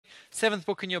seventh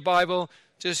book in your Bible,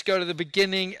 just go to the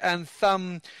beginning and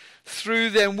thumb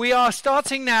through them. We are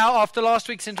starting now, after last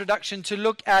week's introduction, to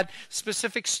look at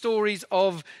specific stories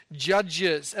of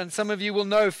judges. And some of you will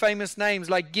know famous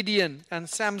names like Gideon and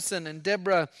Samson and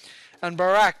Deborah and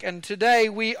Barak. And today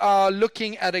we are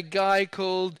looking at a guy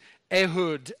called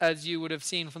Ehud, as you would have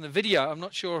seen from the video. I'm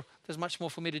not sure there's much more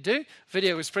for me to do.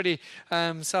 Video was pretty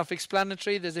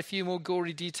self-explanatory. There's a few more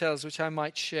gory details which I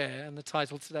might share. And the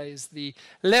title today is The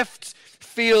Left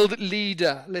Field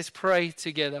Leader. Let's pray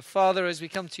together. Father, as we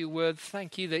come to your word,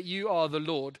 thank you that you are the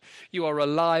Lord. You are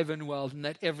alive and well, and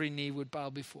that every knee would bow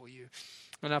before you.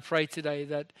 And I pray today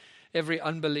that every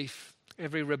unbelief,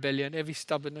 every rebellion, every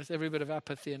stubbornness, every bit of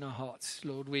apathy in our hearts,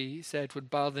 Lord, we say it would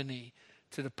bow the knee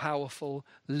to the powerful,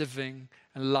 living,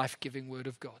 and life-giving word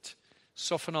of God.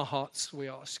 Soften our hearts, we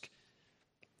ask.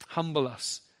 Humble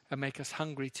us and make us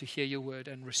hungry to hear your word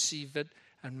and receive it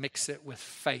and mix it with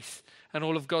faith. And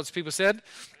all of God's people said,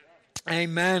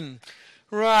 Amen.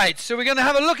 Right, so we're going to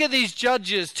have a look at these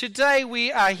judges. Today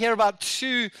we hear about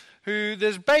two who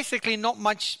there's basically not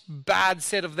much bad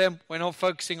said of them. We're not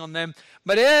focusing on them.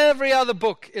 But every other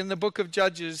book in the book of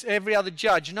Judges, every other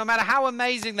judge, no matter how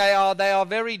amazing they are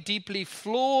very deeply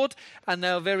flawed and they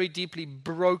are very deeply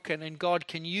broken. And God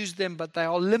can use them, but they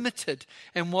are limited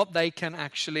in what they can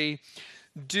actually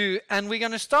do. And we're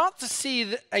going to start to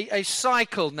see a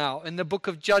cycle now in the book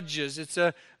of Judges. It's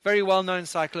a very well-known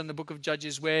cycle in the book of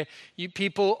Judges where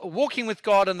people are walking with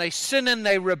God and they sin and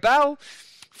they rebel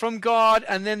from God,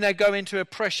 and then they go into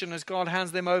oppression as God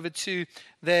hands them over to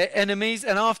their enemies.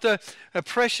 And after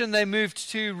oppression, they move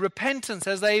to repentance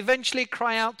as they eventually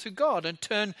cry out to God and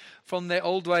turn from their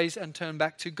old ways and turn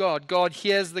back to God. God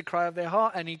hears the cry of their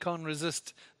heart, and he can't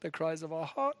resist the cries of our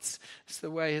hearts. It's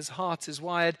the way his heart is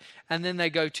wired. And then they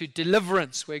go to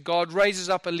deliverance, where God raises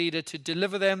up a leader to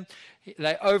deliver them.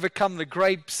 They overcome the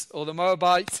grapes, or the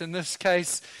Moabites in this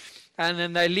case, and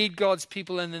then they lead God's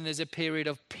people, and then there's a period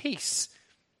of peace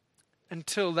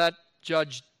until that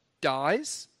judge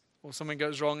dies or something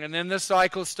goes wrong. And then the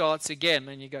cycle starts again.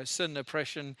 And you go sin,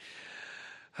 oppression,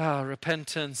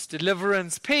 repentance,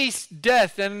 deliverance, peace,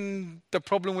 death. And the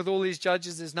problem with all these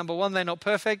judges is, number one, they're not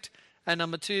perfect. And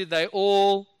number two, they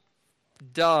all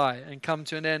die and come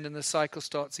to an end, and the cycle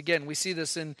starts again. We see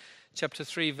this in chapter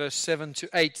 3, verse 7 to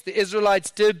 8. The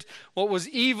Israelites did what was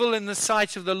evil in the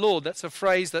sight of the Lord. That's a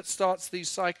phrase that starts these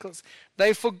cycles.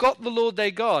 They forgot the Lord their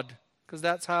God, because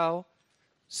that's how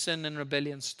sin and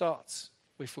rebellion starts.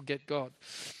 We forget God.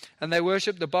 And they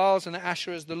worshipped the Baals and the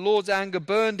Asherahs. The Lord's anger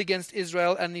burned against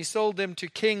Israel, and he sold them to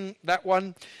king, that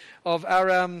one of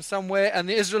Aram somewhere. And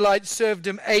the Israelites served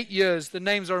him 8 years. The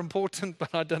names are important,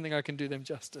 but I don't think I can do them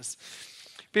justice.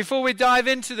 Before we dive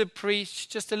into the preach,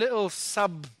 just a little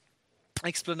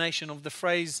sub-explanation of the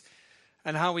phrase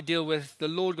and how we deal with the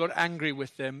Lord got angry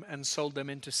with them and sold them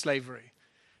into slavery.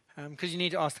 Because you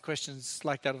need to ask the questions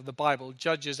like that of the Bible.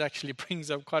 Judges actually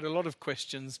brings up quite a lot of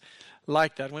questions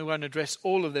like that. We won't address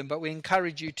all of them, but we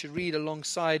encourage you to read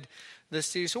alongside this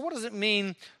series. So what does it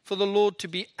mean for the Lord to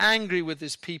be angry with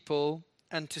his people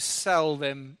and to sell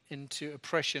them into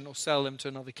oppression or sell them to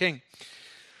another king?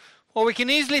 Well, we can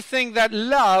easily think that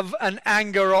love and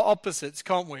anger are opposites,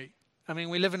 can't we? I mean,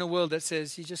 we live in a world that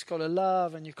says you just got to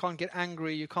love and you can't get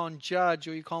angry, you can't judge,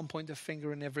 or you can't point the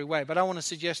finger in every way. But I want to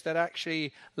suggest that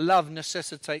actually love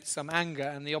necessitates some anger,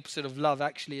 and the opposite of love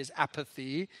actually is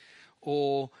apathy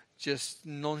or just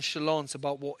nonchalance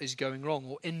about what is going wrong,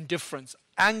 or indifference.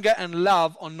 Anger and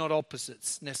love are not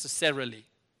opposites necessarily.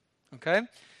 Okay?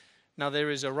 Now, there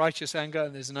is a righteous anger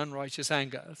and there's an unrighteous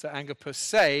anger. So anger per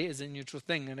se is a neutral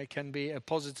thing, and it can be a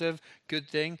positive, good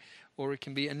thing, or it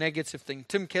can be a negative thing.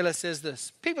 Tim Keller says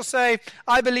this: people say,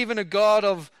 I believe in a God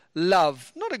of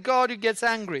love, not a God who gets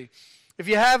angry. If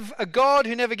you have a God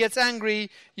who never gets angry,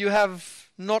 you have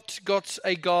not got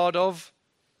a God of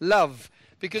love.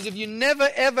 Because if you never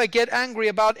ever get angry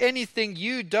about anything,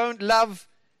 you don't love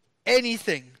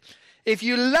anything. If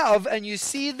you love and you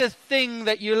see the thing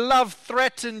that you love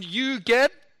threatened, you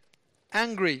get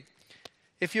angry.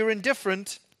 If you're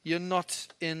indifferent, you're not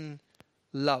in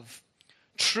love.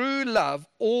 True love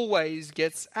always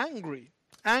gets angry.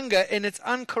 Anger in its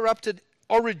uncorrupted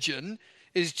origin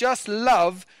is just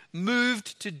love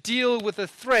moved to deal with a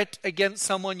threat against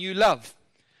someone you love.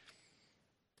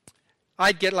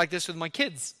 I'd get like this with my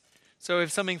kids. So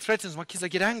if something threatens my kids, I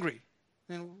get angry.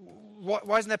 And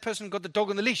why hasn't that person got the dog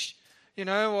on the leash? You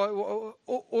know,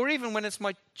 or even when it's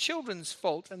my children's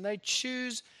fault and they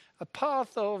choose a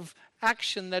path of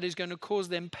action that is going to cause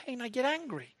them pain, I get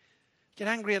angry. Get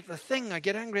angry at the thing. I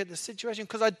get angry at the situation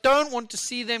because I don't want to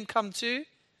see them come to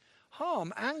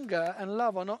harm. Anger and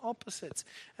love are not opposites.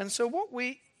 And so what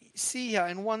we see here,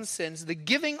 in one sense, the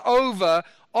giving over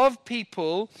of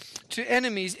people to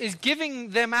enemies is giving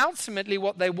them ultimately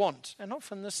what they want. And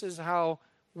often this is how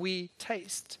we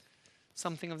taste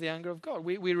something of the anger of God.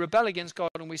 We rebel against God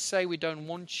and we say we don't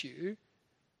want you.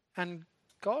 And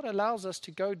God allows us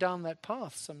to go down that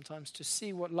path sometimes to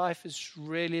see what life is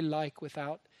really like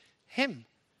without Him.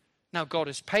 Now, God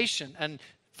is patient, and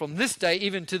from this day,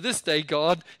 even to this day,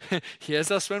 God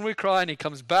hears us when we cry, and He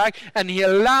comes back, and He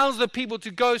allows the people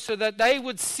to go so that they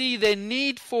would see their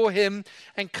need for Him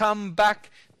and come back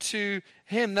to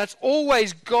Him. That's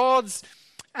always God's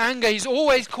anger. He's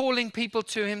always calling people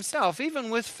to Himself. Even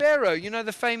with Pharaoh, you know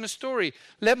the famous story,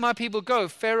 let my people go.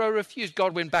 Pharaoh refused.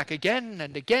 God went back again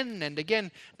and again and again.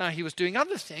 Now, He was doing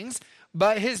other things,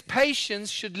 but His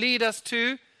patience should lead us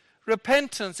to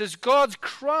repentance. It's God's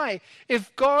cry.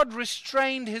 If God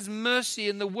restrained His mercy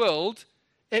in the world,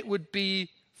 it would be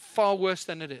far worse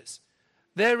than it is.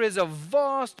 There is a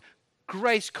vast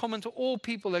grace common to all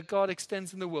people that God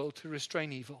extends in the world to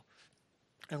restrain evil.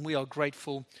 And we are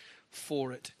grateful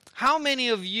for it. How many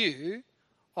of you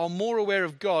are more aware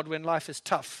of God when life is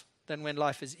tough than when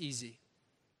life is easy?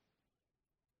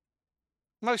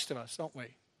 Most of us, aren't we?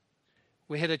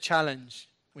 We hit a challenge.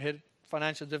 We hit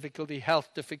financial difficulty, health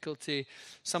difficulty,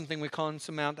 something we can't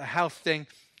surmount, a health thing.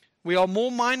 We are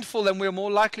more mindful and we're more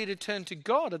likely to turn to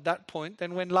God at that point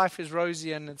than when life is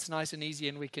rosy and it's nice and easy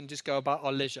and we can just go about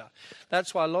our leisure.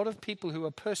 That's why a lot of people who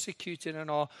are persecuted and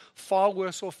are far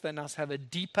worse off than us have a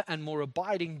deeper and more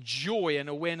abiding joy and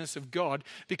awareness of God,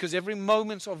 because every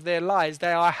moment of their lives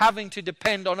they are having to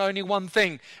depend on only one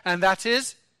thing, and that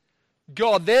is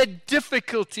God. Their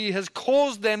difficulty has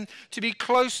caused them to be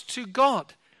close to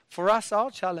God. For us,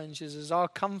 our challenges is our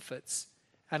comforts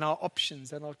and our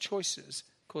options and our choices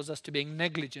cause us to be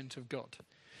negligent of God.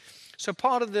 So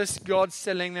part of this, God's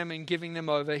selling them and giving them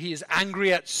over. He is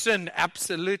angry at sin,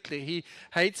 absolutely. He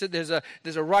hates it. There's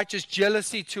a righteous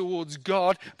jealousy towards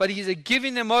God, but He's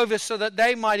giving them over so that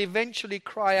they might eventually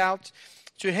cry out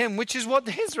to Him, which is what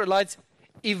the Israelites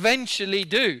eventually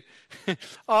do.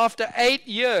 After 8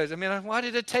 years. I mean, why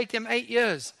did it take them 8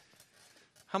 years?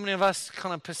 How many of us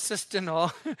kind of persist in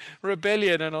our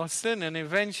rebellion and our sin and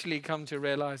eventually come to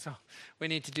realize, we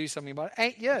need to do something about it?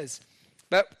 8 years.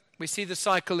 But we see the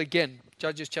cycle again.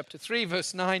 Judges chapter 3,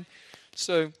 verse 9.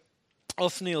 So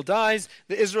Othniel dies.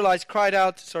 The Israelites cried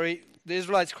out to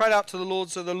the Lord.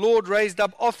 So the Lord raised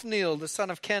up Othniel, the son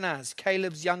of Kenaz,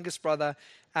 Caleb's youngest brother,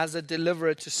 as a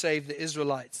deliverer to save the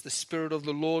Israelites. The Spirit of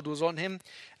the Lord was on him,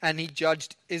 and he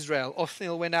judged Israel.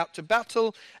 Othniel went out to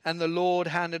battle, and the Lord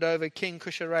handed over King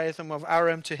Cusharathim of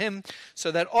Aram to him,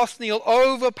 so that Othniel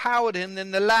overpowered him.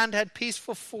 Then the land had peace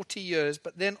for 40 years,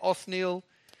 but then Othniel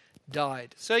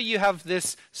died. So you have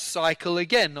this cycle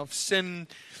again of sin,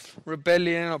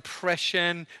 rebellion,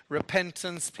 oppression,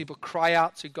 repentance. People cry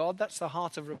out to God. That's the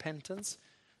heart of repentance.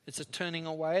 It's a turning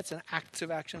away. It's an active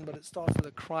action, but it starts with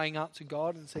a crying out to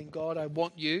God and saying, God, I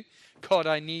want you. God,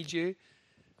 I need you.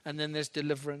 And then there's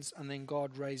deliverance, and then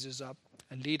God raises up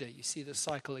a leader. You see the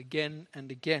cycle again and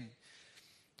again.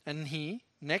 And He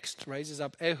next raises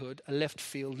up Ehud, a left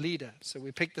field leader. So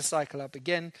we pick the cycle up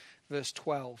again, verse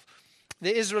 12.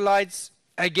 The Israelites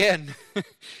again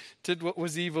did what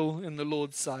was evil in the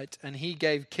Lord's sight, and He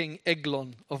gave King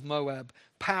Eglon of Moab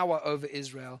power over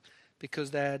Israel,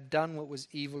 because they had done what was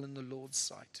evil in the Lord's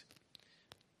sight.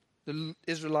 The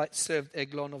Israelites served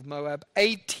Eglon of Moab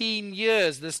 18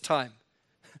 years this time.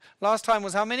 Last time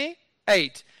was how many?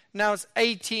 8. Now it's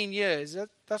 18 years.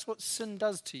 That's what sin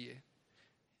does to you.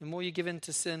 The more you give in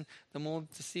to sin, the more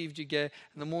deceived you get,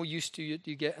 and the more used to it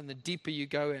you get, and the deeper you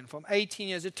go in. From 18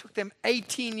 years, it took them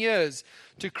 18 years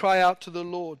to cry out to the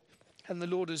Lord. And the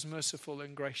Lord is merciful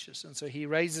and gracious. And so He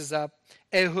raises up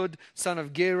Ehud, son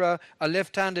of Gera, a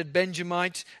left-handed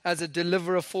Benjamite, as a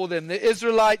deliverer for them. The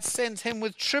Israelites sent him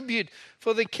with tribute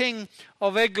for the king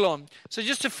of Eglon. So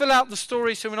just to fill out the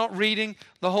story so we're not reading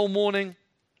the whole morning.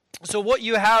 So what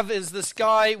you have is this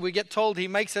guy, we get told he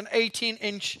makes an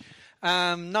 18-inch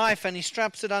knife and he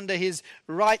straps it under his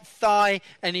right thigh,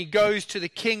 and he goes to the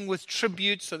king with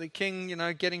tribute. So the king,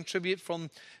 getting tribute from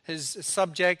his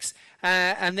subjects,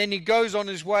 and then he goes on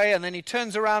his way, and then he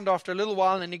turns around after a little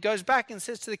while, and he goes back and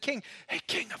says to the king, "Hey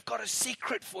king, I've got a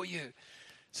secret for you."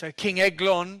 So King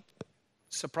Eglon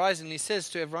surprisingly says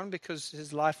to everyone, because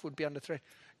his life would be under threat,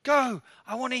 "Go,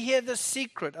 I want to hear the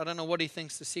secret." I don't know what he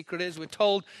thinks the secret is. We're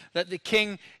told that the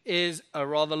king is a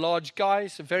rather large guy,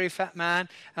 he's a very fat man.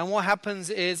 And what happens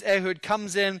is Ehud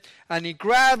comes in and he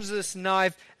grabs this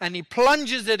knife and he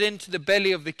plunges it into the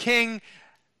belly of the king.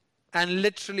 and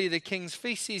literally the king's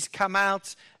feces come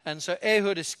out, and so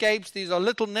Ehud escapes. These are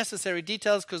little necessary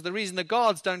details, because the reason the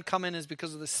guards don't come in is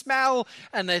because of the smell,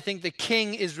 and they think the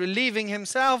king is relieving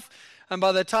himself. And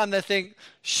by the time they think,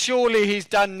 surely he's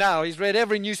done now, he's read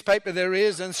every newspaper there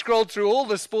is and scrolled through all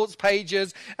the sports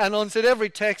pages and answered every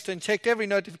text and checked every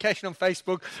notification on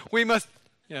Facebook, we must,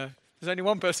 there's only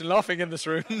one person laughing in this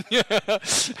room.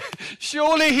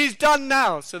 Surely he's done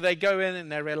now. So they go in and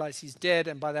they realize he's dead.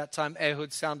 And by that time,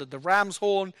 Ehud sounded the ram's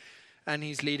horn, and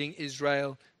he's leading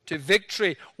Israel to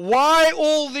victory. Why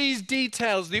all these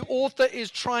details? The author is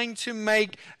trying to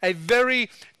make a very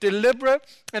deliberate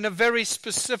and a very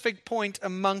specific point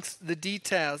amongst the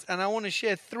details. And I want to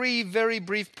share 3 very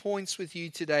brief points with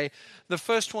you today. The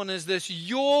first one is this: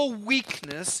 your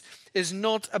weakness is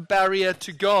not a barrier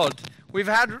to God. We've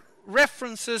had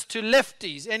references to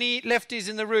lefties. Any lefties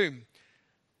in the room?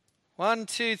 1,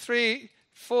 2, 3,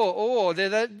 4. Oh,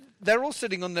 they're all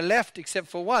sitting on the left except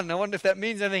for one. I wonder if that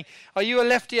means anything. Are you a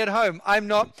lefty at home? I'm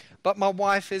not, but my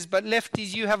wife is. But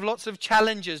lefties, you have lots of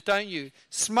challenges, don't you?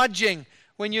 Smudging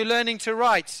when you're learning to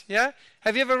write. Yeah?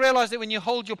 Have you ever realized that when you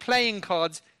hold your playing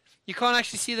cards, you can't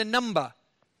actually see the number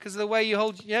because of the way you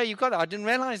hold? Yeah, you got it. I didn't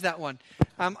realize that one.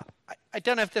 I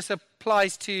don't know if this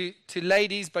applies to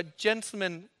ladies, but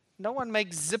gentlemen, no one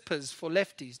makes zippers for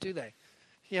lefties, do they?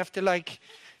 You have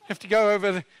to go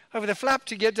over the flap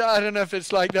to get to. I don't know if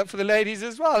it's like that for the ladies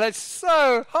as well. It's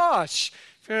so harsh.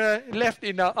 If you're a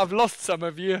lefty now, I've lost some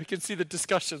of you. I can see the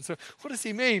discussion. So what does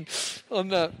he mean on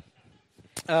that?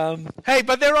 Hey,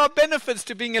 but there are benefits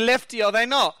to being a lefty, are they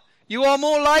not? You are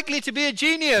more likely to be a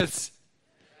genius.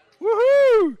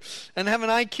 Woohoo! And have an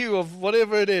IQ of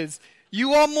whatever it is.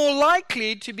 You are more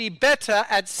likely to be better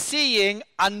at seeing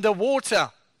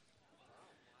underwater.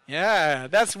 Yeah,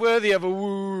 that's worthy of a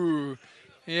woo.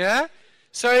 Yeah?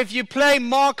 So if you play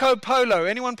Marco Polo,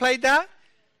 anyone played that?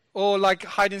 Or like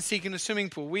hide and seek in a swimming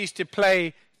pool. We used to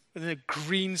play in a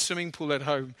green swimming pool at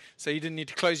home, so you didn't need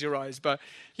to close your eyes. But,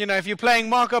 if you're playing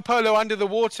Marco Polo under the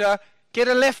water, get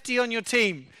a lefty on your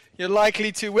team. You're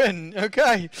likely to win.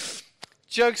 Okay.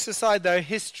 Jokes aside, though,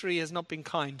 history has not been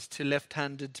kind to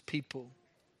left-handed people.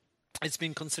 It's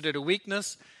been considered a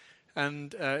weakness,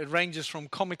 and it ranges from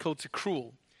comical to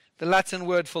cruel. The Latin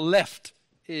word for left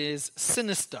is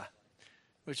sinister,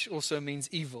 which also means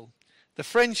evil. The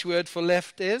French word for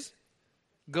left is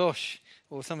gauche,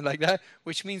 or something like that,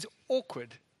 which means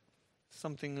awkward,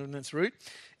 something in its root.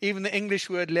 Even the English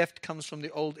word left comes from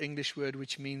the Old English word,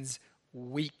 which means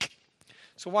weak.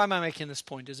 So why am I making this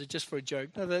point? Is it just for a joke?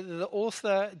 No, the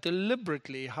author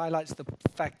deliberately highlights the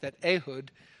fact that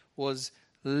Ehud was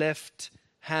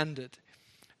left-handed.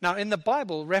 Now, in the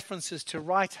Bible, references to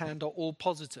right hand are all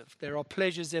positive. There are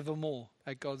pleasures evermore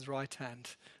at God's right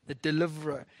hand. The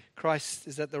deliverer, Christ,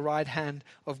 is at the right hand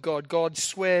of God. God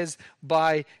swears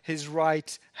by his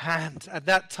right hand. At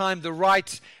that time, the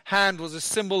right hand was a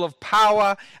symbol of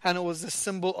power, and it was a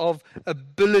symbol of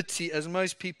ability, as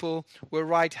most people were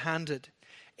right-handed.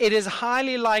 It is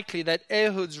highly likely that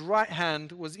Ehud's right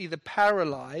hand was either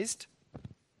paralyzed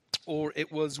or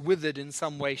it was withered in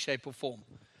some way, shape, or form.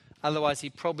 Otherwise, he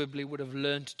probably would have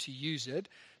learned to use it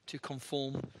to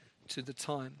conform to the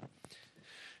time.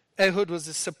 Ehud was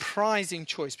a surprising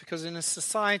choice because in a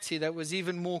society that was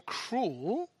even more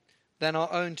cruel than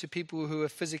our own to people who were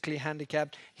physically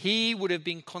handicapped, he would have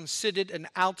been considered an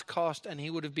outcast and he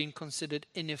would have been considered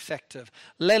ineffective,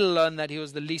 let alone that he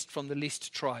was the least from the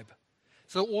least tribe.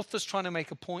 So the author's trying to make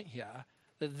a point here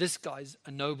that this guy's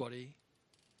a nobody,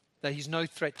 that he's no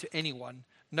threat to anyone.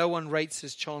 No one rates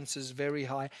his chances very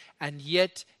high, and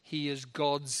yet he is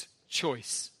God's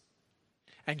choice.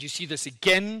 And you see this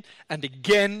again and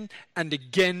again and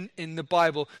again in the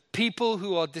Bible. People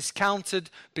who are discounted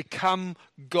become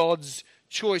God's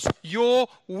choice. Your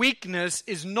weakness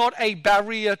is not a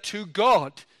barrier to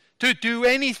God to do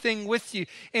anything with you.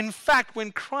 In fact,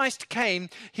 when Christ came,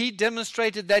 he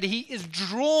demonstrated that he is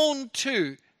drawn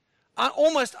to,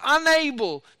 almost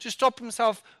unable to stop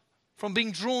himself from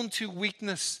being drawn to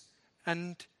weakness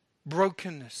and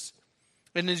brokenness.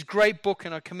 In his great book,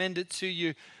 and I commend it to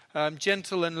you,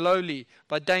 Gentle and Lowly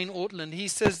by Dane Ortland, he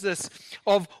says this: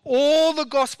 of all the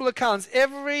gospel accounts,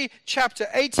 every chapter,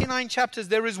 89 chapters,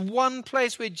 there is one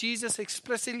place where Jesus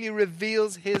explicitly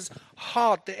reveals his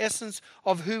heart, the essence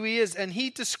of who he is, and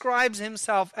he describes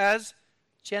himself as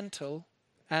gentle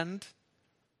and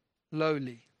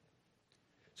lowly.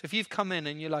 So if you've come in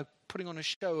and you're like putting on a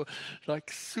show, like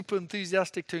super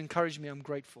enthusiastic to encourage me, I'm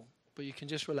grateful. But you can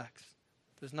just relax.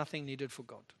 There's nothing needed for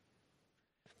God.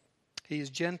 He is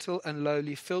gentle and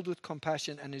lowly, filled with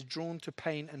compassion, and is drawn to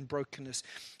pain and brokenness.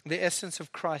 The essence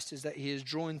of Christ is that he is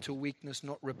drawn to weakness,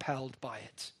 not repelled by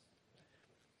it.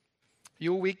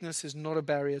 Your weakness is not a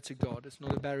barrier to God. It's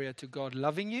not a barrier to God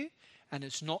loving you, and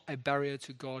it's not a barrier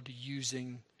to God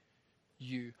using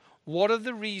you. What are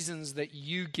the reasons that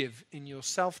you give in your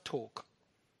self-talk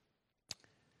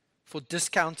for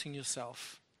discounting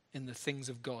yourself in the things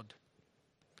of God?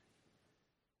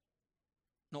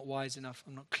 Not wise enough,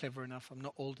 I'm not clever enough, I'm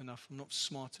not old enough, I'm not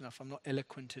smart enough, I'm not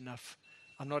eloquent enough,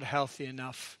 I'm not healthy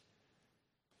enough.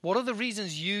 What are the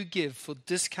reasons you give for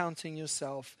discounting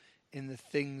yourself in the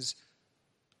things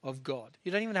of God?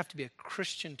 You don't even have to be a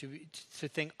Christian to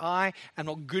think, I am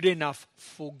not good enough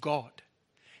for God.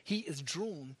 He is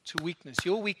drawn to weakness.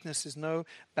 Your weakness is no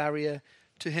barrier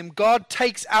to him. God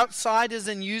takes outsiders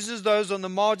and uses those on the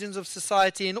margins of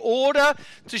society in order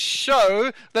to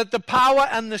show that the power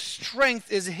and the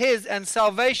strength is his and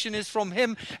salvation is from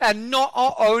him and not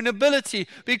our own ability.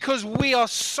 Because we are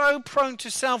so prone to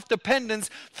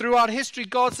self-dependence throughout history,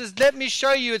 God says, let me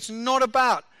show you it's not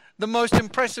about the most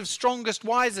impressive, strongest,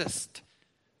 wisest.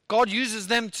 God uses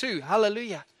them too.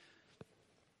 Hallelujah.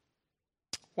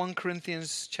 1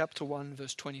 Corinthians chapter 1,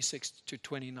 verse 26 to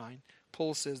 29.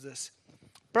 Paul says this.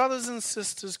 Brothers and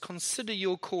sisters, consider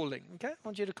your calling. Okay, I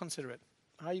want you to consider it.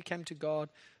 How you came to God,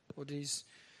 what he's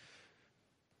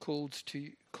called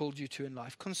you to in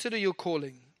life. Consider your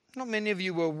calling. Not many of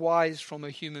you were wise from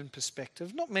a human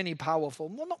perspective. Not many powerful.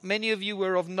 Not many of you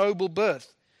were of noble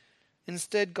birth.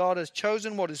 Instead, God has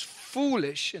chosen what is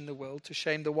foolish in the world to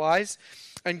shame the wise.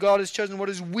 And God has chosen what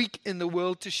is weak in the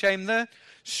world to shame the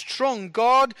strong.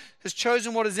 God has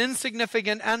chosen what is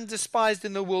insignificant and despised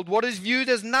in the world, what is viewed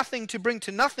as nothing to bring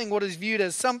to nothing what is viewed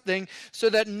as something, so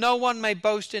that no one may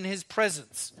boast in his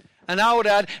presence. And I would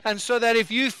add, and so that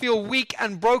if you feel weak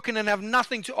and broken and have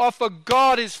nothing to offer,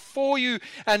 God is for you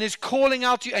and is calling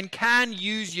out to you and can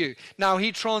use you. Now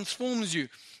he transforms you.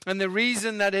 And the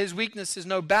reason that his weakness is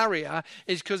no barrier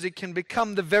is because it can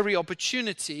become the very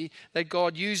opportunity that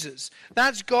God uses.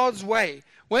 That's God's way.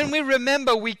 When we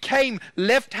remember we came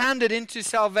left-handed into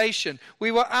salvation, we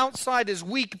were outsiders,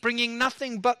 weak, bringing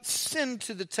nothing but sin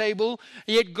to the table,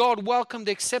 yet God welcomed,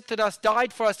 accepted us,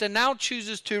 died for us, and now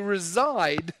chooses to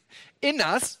reside in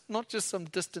us, not just some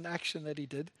distant action that he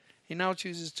did. He now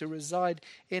chooses to reside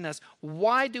in us.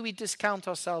 Why do we discount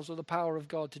ourselves or the power of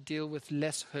God to deal with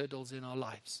less hurdles in our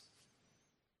lives?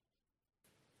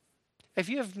 If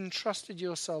you have entrusted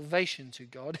your salvation to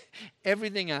God,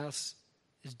 everything else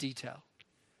is detail.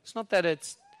 It's not that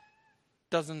it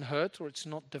doesn't hurt or it's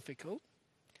not difficult,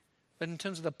 but in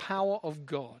terms of the power of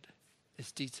God,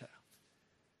 it's detail.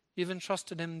 You've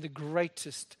entrusted him the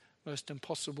greatest, most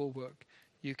impossible work.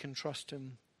 You can trust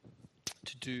him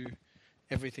to do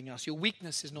everything else. Your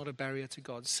weakness is not a barrier to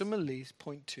God. Similarly,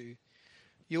 point 2,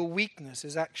 your weakness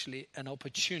is actually an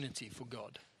opportunity for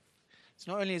God. It's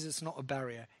not only is it not a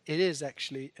barrier, it is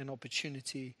actually an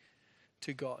opportunity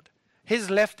to God. His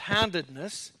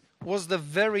left-handedness was the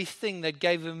very thing that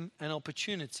gave him an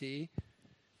opportunity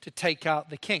to take out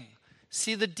the king.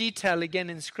 See the detail again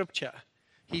in Scripture.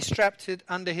 He strapped it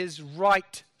under his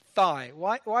right thigh.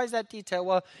 Why is that detail?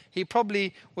 Well, he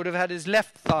probably would have had his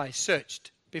left thigh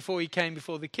searched before he came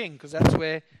before the king, because that's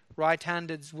where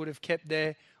right-handeds would have kept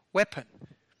their weapon.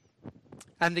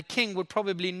 And the king would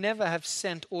probably never have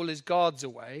sent all his guards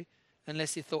away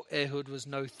unless he thought Ehud was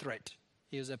no threat.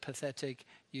 He was a pathetic,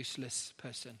 useless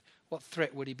person. What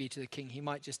threat would he be to the king? He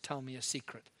might just tell me a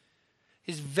secret.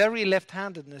 His very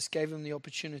left-handedness gave him the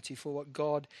opportunity for what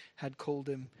God had called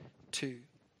him to.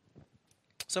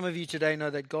 Some of you today know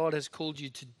that God has called you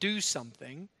to do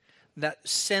something that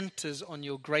centers on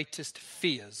your greatest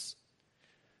fears,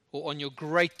 or on your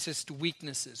greatest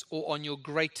weaknesses, or on your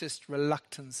greatest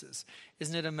reluctances.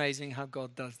 Isn't it amazing how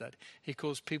God does that? He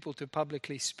calls people to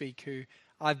publicly speak who,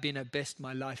 I've been at best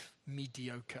my life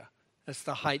mediocre. That's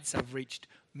the heights I've reached.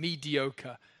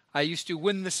 Mediocre. I used to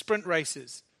win the sprint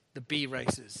races, the B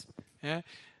races. Yeah?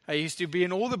 I used to be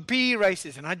in all the B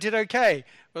races, and I did okay.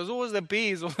 It was always the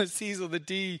B's or the C's or the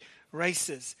D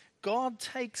races. God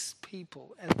takes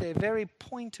people at their very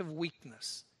point of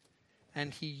weakness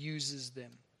and he uses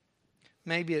them.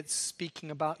 Maybe it's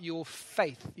speaking about your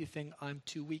faith. You think, I'm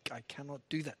too weak, I cannot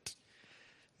do that.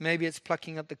 Maybe it's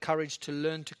plucking up the courage to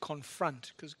learn to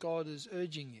confront, because God is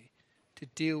urging you to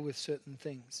deal with certain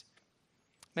things.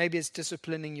 Maybe it's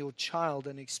disciplining your child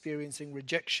and experiencing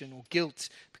rejection or guilt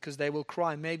because they will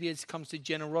cry. Maybe it comes to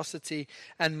generosity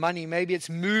and money. Maybe it's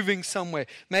moving somewhere.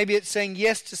 Maybe it's saying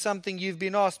yes to something you've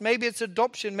been asked. Maybe it's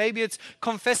adoption. Maybe it's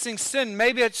confessing sin.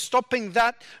 Maybe it's stopping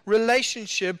that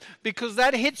relationship because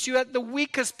that hits you at the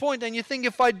weakest point and you think,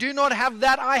 if I do not have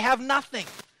that, I have nothing.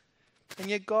 And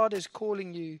yet God is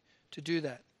calling you to do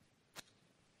that.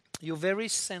 Your very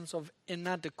sense of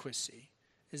inadequacy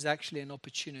is actually an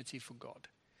opportunity for God,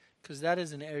 because that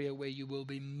is an area where you will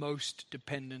be most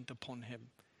dependent upon Him.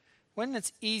 When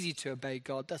it's easy to obey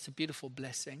God, that's a beautiful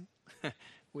blessing.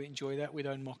 We enjoy that. We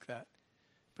don't mock that.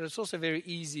 But it's also very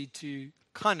easy to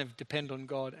kind of depend on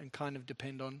God and kind of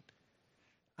depend on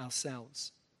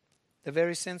ourselves. The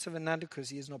very sense of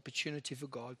inadequacy is an opportunity for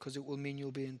God, because it will mean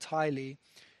you'll be entirely,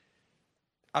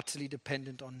 utterly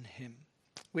dependent on Him.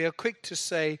 We are quick to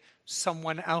say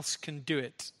someone else can do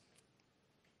it.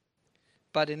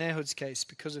 But in Ehud's case,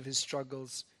 because of his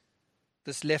struggles,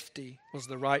 this lefty was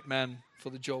the right man for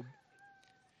the job.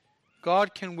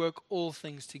 God can work all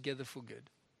things together for good.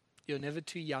 You're never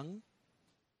too young.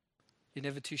 You're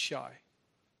never too shy.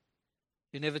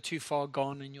 You're never too far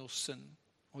gone in your sin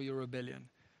or your rebellion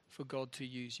for God to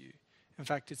use you. In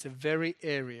fact, it's a very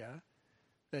area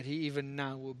that He even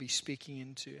now will be speaking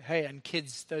into. Hey, and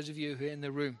kids, those of you who are in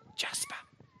the room,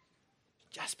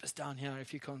 Jasper's down here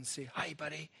if you can't see. Hi,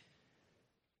 buddy.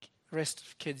 The rest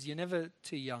of kids, you're never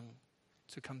too young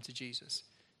to come to Jesus.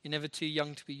 You're never too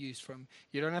young to be used for Him.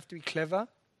 You don't have to be clever.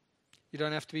 You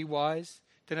don't have to be wise.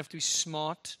 You don't have to be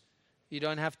smart. You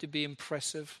don't have to be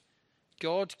impressive.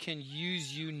 God can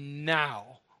use you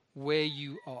now where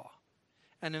you are.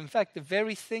 And in fact, the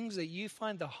very things that you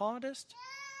find the hardest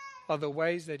are the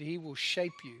ways that He will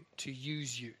shape you to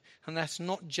use you. And that's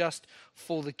not just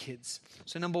for the kids.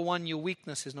 So number one, your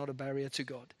weakness is not a barrier to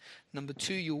God. Number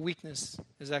two, your weakness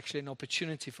is actually an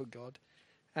opportunity for God.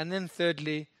 And then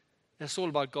thirdly, it's all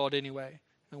about God anyway.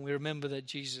 And we remember that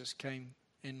Jesus came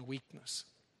in weakness.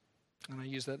 And I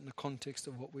use that in the context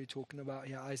of what we're talking about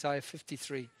here. Isaiah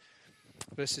 53,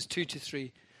 verses 2 to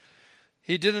 3.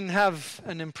 He didn't have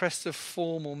an impressive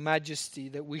form or majesty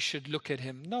that we should look at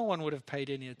Him. No one would have paid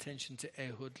any attention to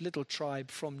Ehud, little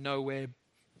tribe from nowhere,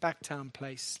 backtown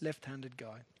place, left-handed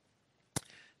guy.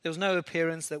 There was no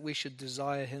appearance that we should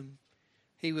desire Him.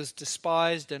 He was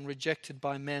despised and rejected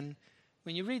by men.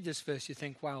 When you read this verse, you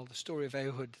think, wow, the story of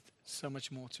Ehud, so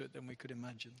much more to it than we could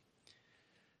imagine.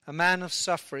 A man of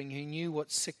suffering who knew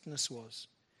what sickness was.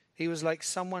 He was like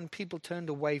someone people turned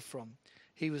away from.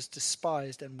 He was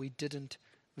despised and we didn't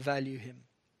value Him.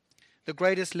 The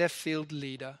greatest left field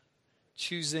leader,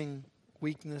 choosing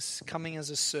weakness, coming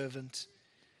as a servant,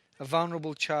 a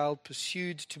vulnerable child,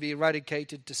 pursued to be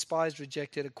eradicated, despised,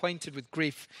 rejected, acquainted with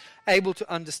grief, able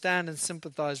to understand and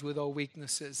sympathize with our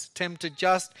weaknesses, tempted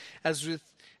just as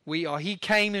we are. He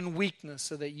came in weakness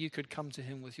so that you could come to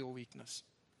Him with your weakness.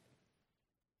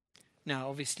 Now,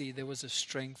 obviously, there was a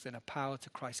strength and a power to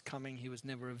Christ coming. He was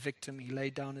never a victim. He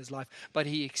laid down His life. But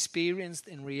He experienced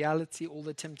in reality all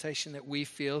the temptation that we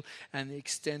feel and the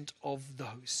extent of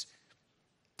those.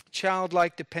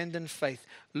 Childlike, dependent faith,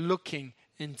 looking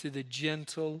into the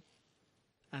gentle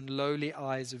and lowly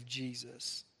eyes of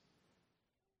Jesus,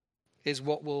 is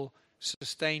what will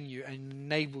sustain you and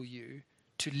enable you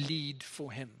to lead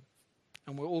for Him.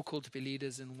 And we're all called to be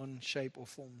leaders in one shape or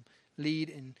form. Lead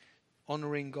in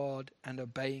honoring God and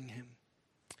obeying Him.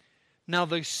 Now,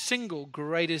 the single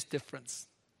greatest difference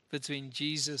between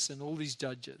Jesus and all these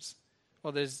judges,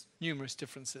 well, there's numerous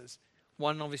differences.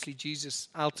 One, obviously, Jesus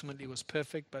ultimately was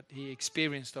perfect, but He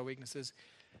experienced our weaknesses.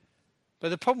 But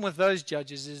the problem with those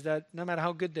judges is that no matter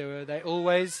how good they were, they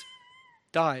always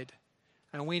died.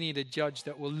 And we need a judge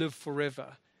that will live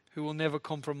forever, who will never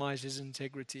compromise His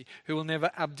integrity, who will never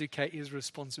abdicate His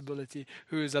responsibility,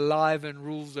 who is alive and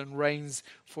rules and reigns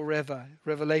forever.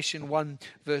 Revelation 1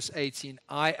 verse 18,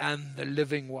 I am the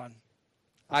living one.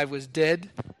 I was dead,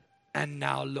 and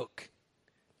now look,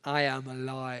 I am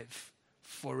alive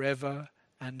forever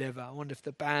and ever. I wonder if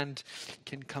the band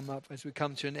can come up as we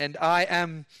come to an end. I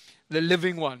am the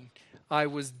living one. I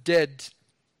was dead,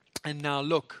 and now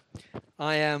look,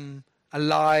 I am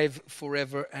alive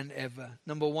forever and ever.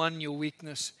 Number one, your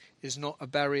weakness is not a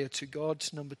barrier to God.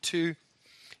 Number two,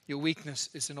 your weakness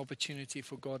is an opportunity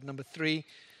for God. Number three,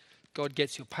 God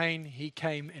gets your pain. He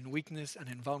came in weakness and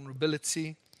in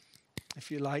vulnerability, if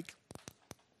you like,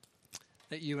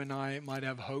 that you and I might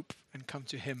have hope and come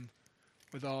to Him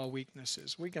with our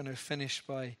weaknesses. We're going to finish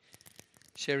by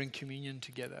sharing communion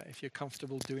together. If you're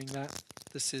comfortable doing that,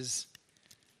 this is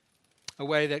a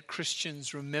way that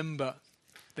Christians remember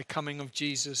the coming of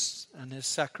Jesus and His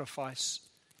sacrifice.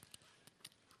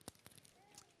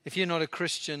 If you're not a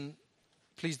Christian,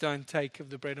 please don't take of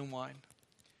the bread and wine.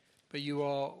 But you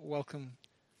are welcome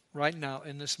right now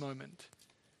in this moment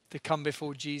to come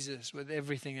before Jesus with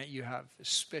everything that you have,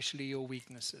 especially your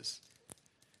weaknesses.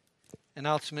 And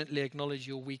ultimately acknowledge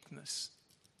your weakness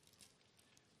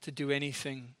to do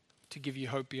anything to give you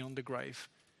hope beyond the grave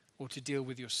or to deal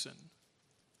with your sin.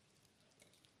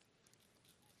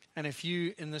 And if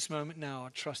you in this moment now are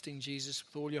trusting Jesus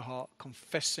with all your heart,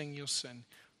 confessing your sin,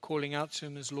 calling out to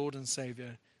him as Lord and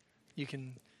Savior, you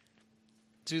can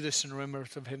do this in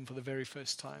remembrance of him for the very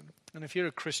first time. And if you're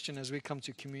a Christian, as we come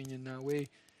to communion now,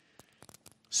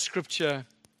 Scripture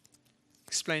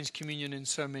explains communion in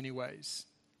so many ways.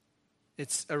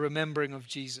 It's a remembering of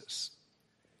Jesus.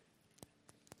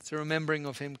 It's a remembering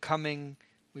of him coming.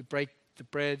 We break the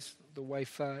bread, the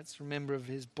wafer. It's a remember of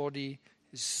his body,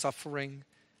 his suffering.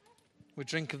 We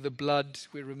drink of the blood.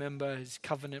 We remember his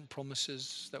covenant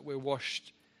promises that we're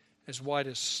washed as white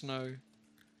as snow.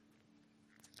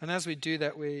 And as we do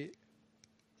that, we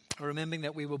are remembering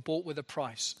that we were bought with a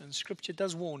price. And Scripture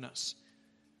does warn us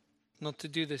not to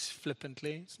do this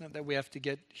flippantly. It's not that we have to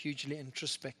get hugely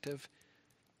introspective.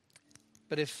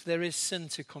 But if there is sin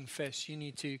to confess, you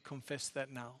need to confess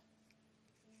that now.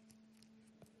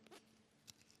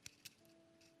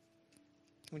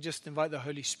 We just invite the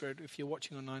Holy Spirit. If you're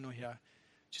watching online or here,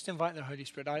 just invite the Holy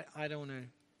Spirit. I don't want to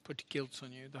put guilt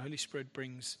on you. The Holy Spirit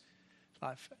brings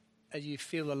life. As you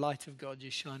feel the light of God, you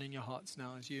shine in your hearts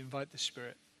now. As you invite the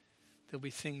Spirit, there'll be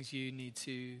things you need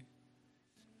to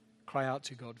cry out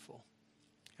to God for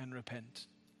and repent.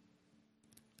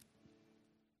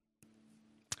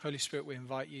 Holy Spirit, we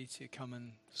invite you to come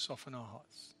and soften our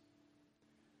hearts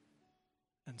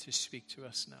and to speak to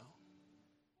us now.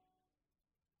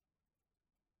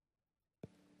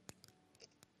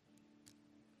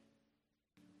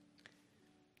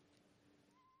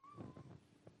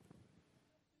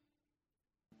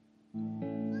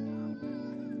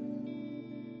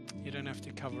 You don't have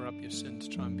to cover up your sin to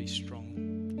try and be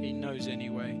strong. He knows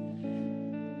anyway.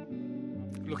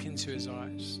 Look into his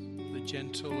eyes, the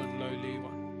gentle and lowly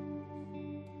one.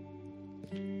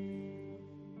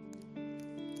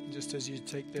 And just as you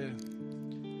take the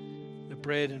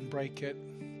bread and break it,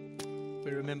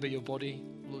 we remember your body,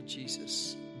 Lord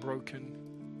Jesus, broken.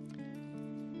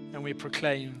 And we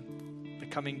proclaim the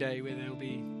coming day where there will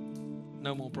be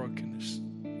no more brokenness.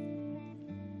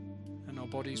 And our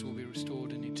bodies will be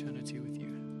restored in eternity with you.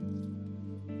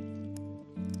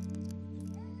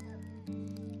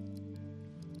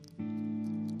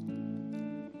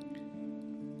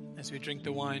 As we drink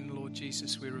the wine, Lord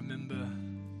Jesus, we remember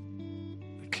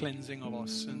the cleansing of our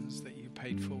sins that you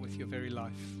paid for with your very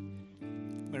life.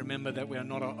 We remember that we are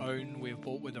not our own, we are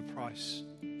bought with a price.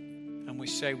 And we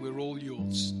say we're all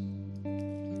yours,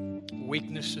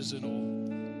 weaknesses and all.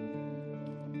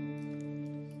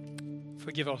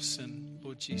 Forgive our sin,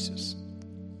 Lord Jesus.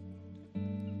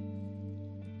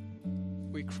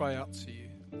 We cry out to you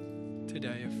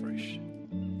today afresh.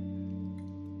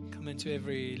 Come into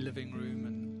every living room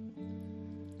and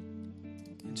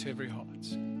into every heart.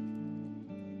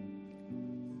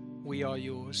 We are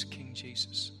yours, King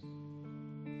Jesus.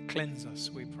 Cleanse us,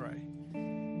 we pray.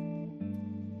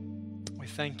 We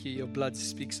thank you. Your blood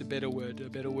speaks a better word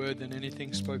than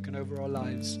anything spoken over our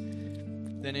lives,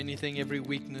 than anything every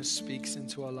weakness speaks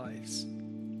into our lives.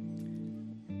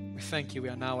 We thank you. We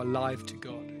are now alive to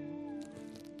God.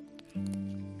 I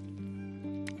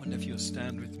wonder if you'll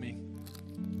stand with me,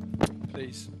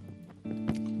 please.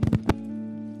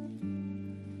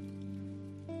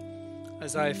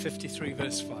 Isaiah 53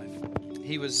 verse 5.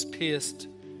 He was pierced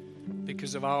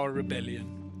because of our rebellion.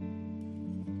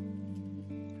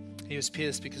 He was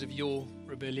pierced because of your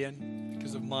rebellion,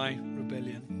 because of my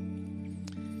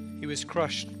rebellion. He was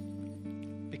crushed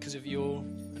because of your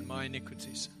and my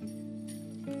iniquities.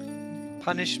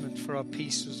 Punishment for our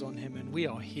peace was on him, and we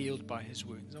are healed by his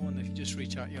wounds. I wonder if you just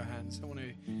reach out your hands. I want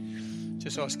to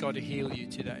just ask God to heal you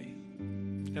today.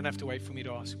 You don't have to wait for me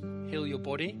to ask. Heal your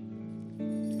body.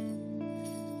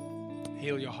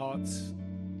 Heal your hearts.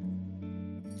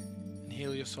 And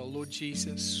heal your soul. Lord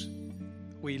Jesus,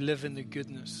 we live in the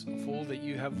goodness of all that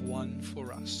you have won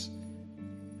for us.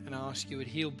 And I ask you would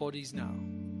heal bodies now.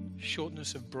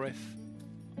 Shortness of breath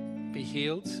be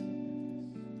healed.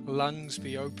 Lungs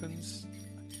be opened.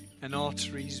 And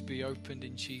arteries be opened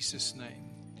in Jesus' name.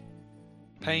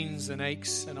 Pains and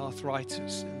aches and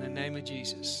arthritis in the name of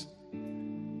Jesus.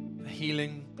 The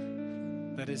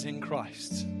healing that is in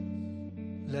Christ,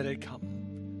 let it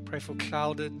come. Pray for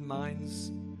clouded minds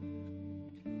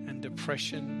and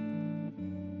depression.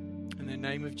 In the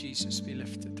name of Jesus, be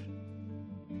lifted.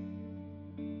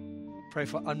 Pray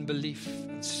for unbelief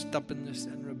and stubbornness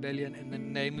and rebellion. In the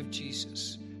name of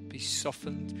Jesus, be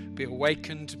softened, be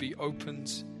awakened, be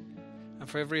opened. And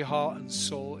for every heart and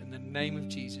soul, in the name of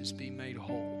Jesus, be made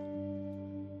whole.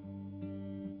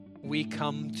 We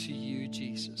come to you,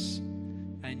 Jesus,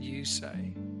 and you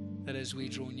say that as we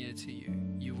draw near to you,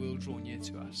 you will draw near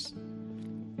to us.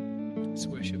 Let's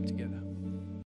worship together.